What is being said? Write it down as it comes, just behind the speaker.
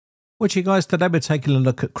Well, you guys, today we're taking a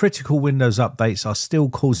look at critical Windows updates are still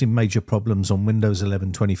causing major problems on Windows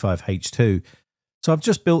 11 25H2. So I've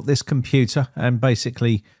just built this computer and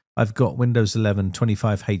basically I've got Windows 11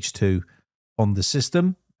 25H2 on the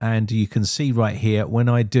system. And you can see right here, when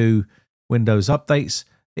I do Windows updates,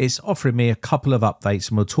 it's offering me a couple of updates,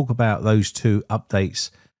 and we'll talk about those two updates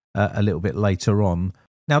a little bit later on.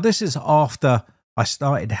 Now, this is after I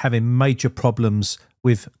started having major problems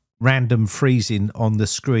with random freezing on the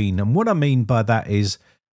screen. And what I mean by that is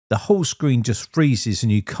the whole screen just freezes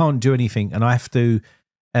and you can't do anything. And I have to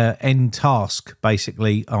end task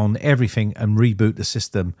basically on everything and reboot the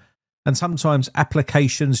system. And sometimes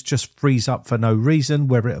applications just freeze up for no reason,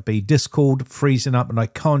 whether it be Discord freezing up and I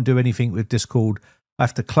can't do anything with Discord. I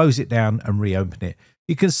have to close it down and reopen it.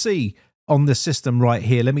 You can see on the system right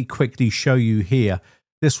here, let me quickly show you here.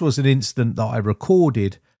 This was an incident that I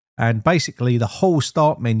recorded, and basically the whole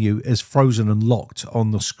start menu is frozen and locked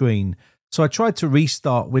on the screen. So I tried to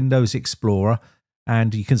restart Windows Explorer,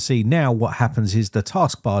 and you can see now what happens is the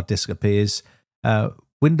taskbar disappears.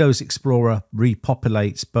 Windows Explorer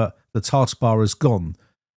repopulates, but the taskbar is gone.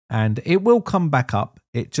 And it will come back up.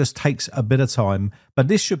 It just takes a bit of time, but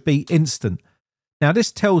this should be instant. Now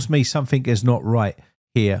this tells me something is not right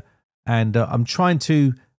here, and I'm trying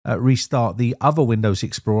to restart the other Windows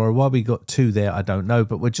Explorer. Why we got two there, I don't know,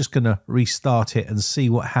 but we're just going to restart it and see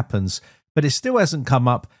what happens. But it still hasn't come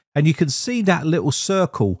up, and you can see that little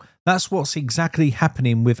circle. That's what's exactly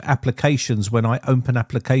happening with applications when I open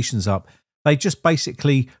applications up. They just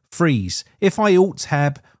basically freeze. If I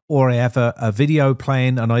Alt-Tab or I have a video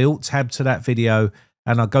playing and I Alt-Tab to that video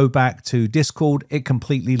and I go back to Discord, it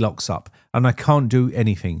completely locks up and I can't do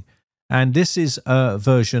anything. And this is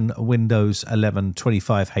version Windows 11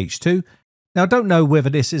 25H2. Now, I don't know whether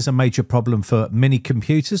this is a major problem for many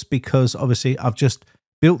computers because obviously I've just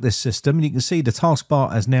built this system and you can see the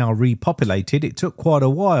taskbar has now repopulated. It took quite a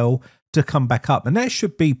while to come back up, and that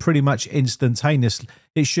should be pretty much instantaneous.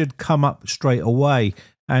 It should come up straight away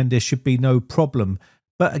and there should be no problem.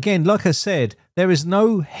 But again, like I said, there is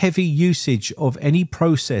no heavy usage of any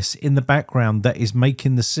process in the background that is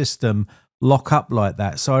making the system lock up like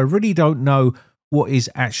that. So I really don't know what is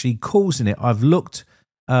actually causing it. I've looked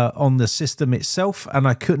on the system itself and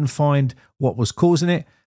I couldn't find what was causing it.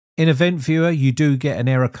 In Event Viewer, you do get an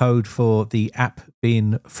error code for the app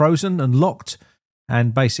being frozen and locked,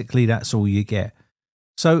 and basically that's all you get.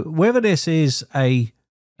 So whether this is a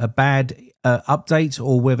bad update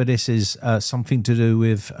or whether this is something to do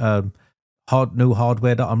with new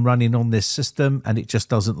hardware that I'm running on this system and it just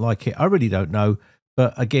doesn't like it, I really don't know.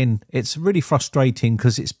 But again, it's really frustrating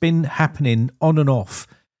because it's been happening on and off.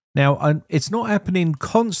 Now, it's not happening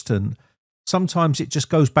constant. Sometimes it just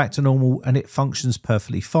goes back to normal and it functions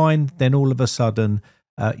perfectly fine. Then all of a sudden,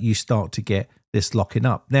 you start to get this locking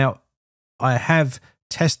up. Now, I have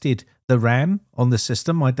tested the RAM on the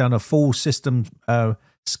system. I've done a full system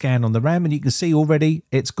scan on the RAM and you can see already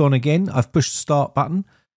it's gone again. I've pushed the start button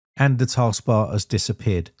and the taskbar has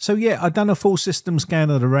disappeared. So yeah, I've done a full system scan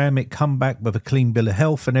of the RAM. It come back with a clean bill of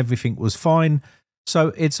health and everything was fine.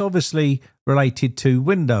 So it's obviously related to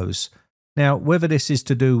Windows. Now, whether this is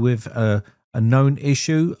to do with a known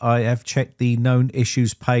issue, I have checked the known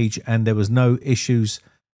issues page and there was no issues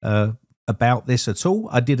about this at all.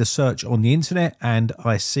 I did a search on the internet and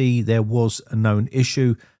I see there was a known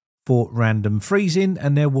issue for random freezing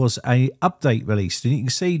and there was a update released, and you can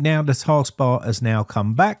see now the taskbar has now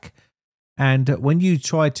come back, and when you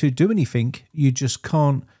try to do anything you just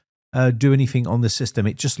can't do anything on the system.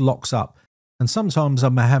 It just locks up, and sometimes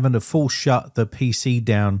I'm having to force shut the PC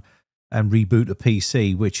down and reboot the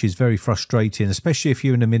PC, which is very frustrating, especially if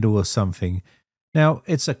you're in the middle of something. Now,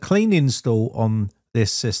 it's a clean install on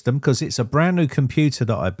this system because it's a brand new computer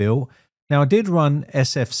that I built. Now, I did run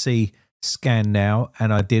SFC scan now,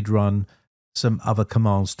 and I did run some other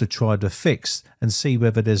commands to try to fix and see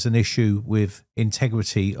whether there's an issue with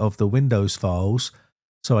integrity of the Windows files.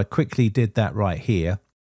 So I quickly did that right here.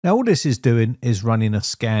 Now all this is doing is running a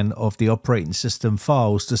scan of the operating system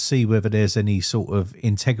files to see whether there's any sort of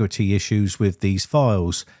integrity issues with these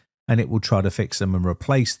files, and it will try to fix them and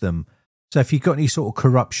replace them. So if you've got any sort of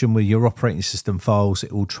corruption with your operating system files,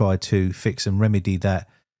 it will try to fix and remedy that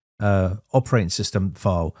operating system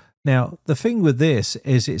file. Now, the thing with this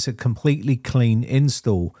is it's a completely clean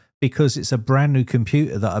install because it's a brand new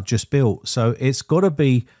computer that I've just built. So it's got to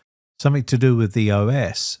be something to do with the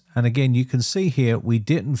OS. And again, you can see here, we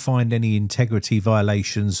didn't find any integrity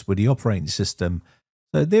violations with the operating system.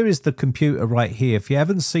 So there is the computer right here. If you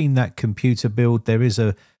haven't seen that computer build, there is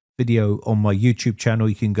a video on my YouTube channel.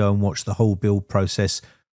 You can go and watch the whole build process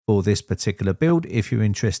for this particular build if you're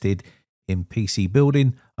interested in PC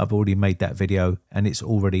building. I've already made that video and it's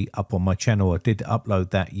already up on my channel. I did upload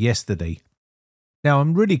that yesterday. Now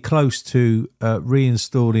I'm really close to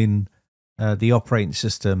reinstalling the operating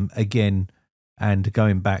system again and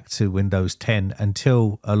going back to Windows 10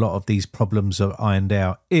 until a lot of these problems are ironed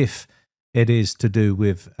out, if it is to do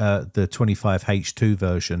with the 25H2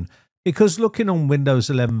 version. Because looking on Windows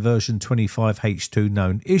 11 version 25H2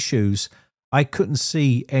 known issues, I couldn't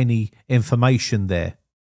see any information there.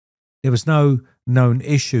 There was no known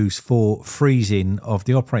issues for freezing of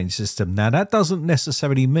the operating system. Now, that doesn't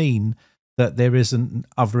necessarily mean that there isn't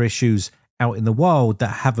other issues out in the wild that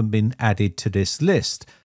haven't been added to this list.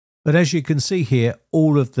 But as you can see here,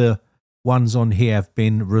 all of the ones on here have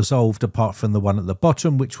been resolved apart from the one at the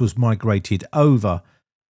bottom, which was migrated over.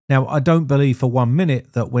 Now, I don't believe for 1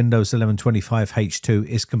 minute that Windows 11 25H2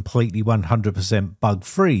 is completely 100%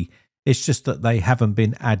 bug-free. It's just that they haven't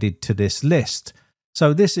been added to this list.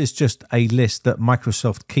 So this is just a list that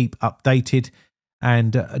Microsoft keep updated.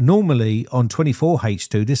 And normally on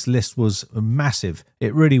 24H2, this list was massive.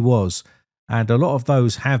 It really was. And a lot of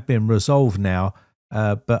those have been resolved now.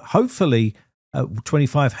 But hopefully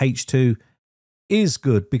 25H2 is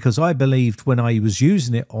good, because I believed when I was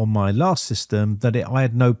using it on my last system that I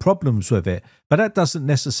had no problems with it. But that doesn't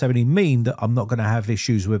necessarily mean that I'm not going to have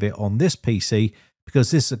issues with it on this PC,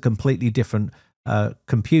 because this is a completely different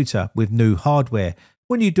computer with new hardware.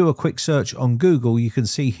 When you do a quick search on Google, you can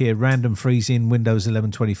see here random freezing Windows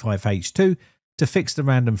 11 25H2. To fix the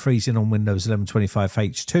random freezing on Windows 11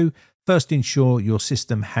 25H2, first ensure your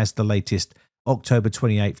system has the latest October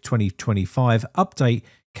 28th, 2025 update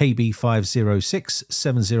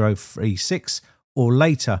KB5067036 or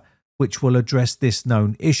later, which will address this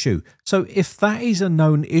known issue. So if that is a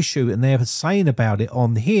known issue and they're saying about it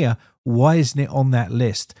on here, why isn't it on that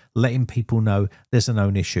list, letting people know there's a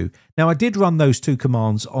known issue? Now, I did run those two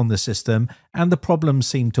commands on the system and the problem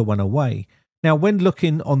seemed to run away. Now, when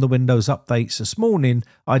looking on the Windows updates this morning,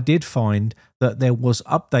 I did find that there was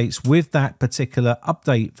updates with that particular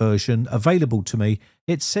update version available to me.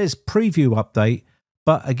 It says preview update,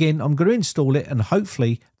 but again, I'm going to install it and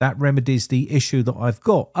hopefully that remedies the issue that I've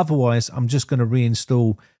got. Otherwise, I'm just going to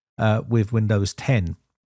reinstall with Windows 10.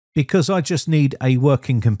 Because I just need a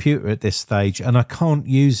working computer at this stage and I can't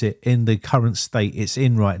use it in the current state it's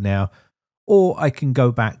in right now. Or I can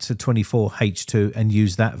go back to 24H2 and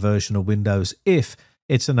use that version of Windows if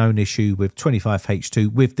it's a known issue with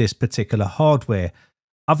 25H2 with this particular hardware.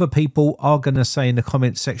 Other people are going to say in the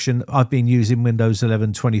comments section, I've been using Windows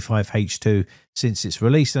 11 25H2 since its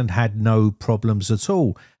release and had no problems at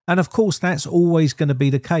all. And of course, that's always going to be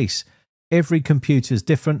the case. Every computer is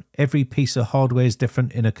different. Every piece of hardware is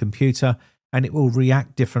different in a computer, and it will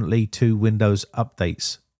react differently to Windows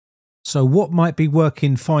updates. So what might be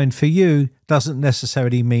working fine for you doesn't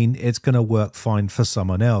necessarily mean it's going to work fine for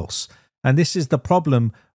someone else. And this is the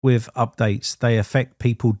problem with updates. They affect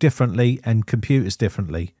people differently and computers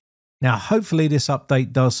differently. Now, hopefully this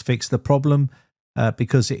update does fix the problem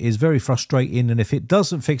because it is very frustrating. And if it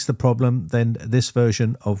doesn't fix the problem, then this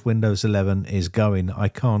version of Windows 11 is going. I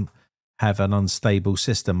can't have an unstable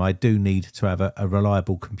system. I do need to have a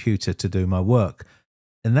reliable computer to do my work.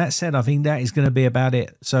 And that said, I think that is going to be about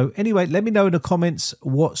it. So anyway, let me know in the comments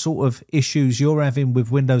what sort of issues you're having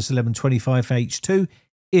with Windows 11 25H2,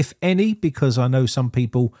 if any, because I know some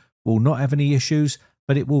people will not have any issues,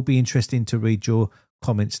 but it will be interesting to read your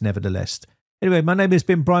comments nevertheless. Anyway, my name has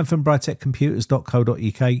been Brian from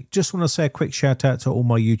briteccomputers.co.uk. Just want to say a quick shout out to all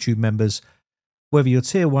my YouTube members. Whether you're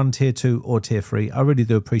tier 1, tier 2 or tier 3, I really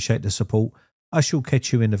do appreciate the support. I shall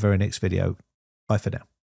catch you in the very next video. Bye for now.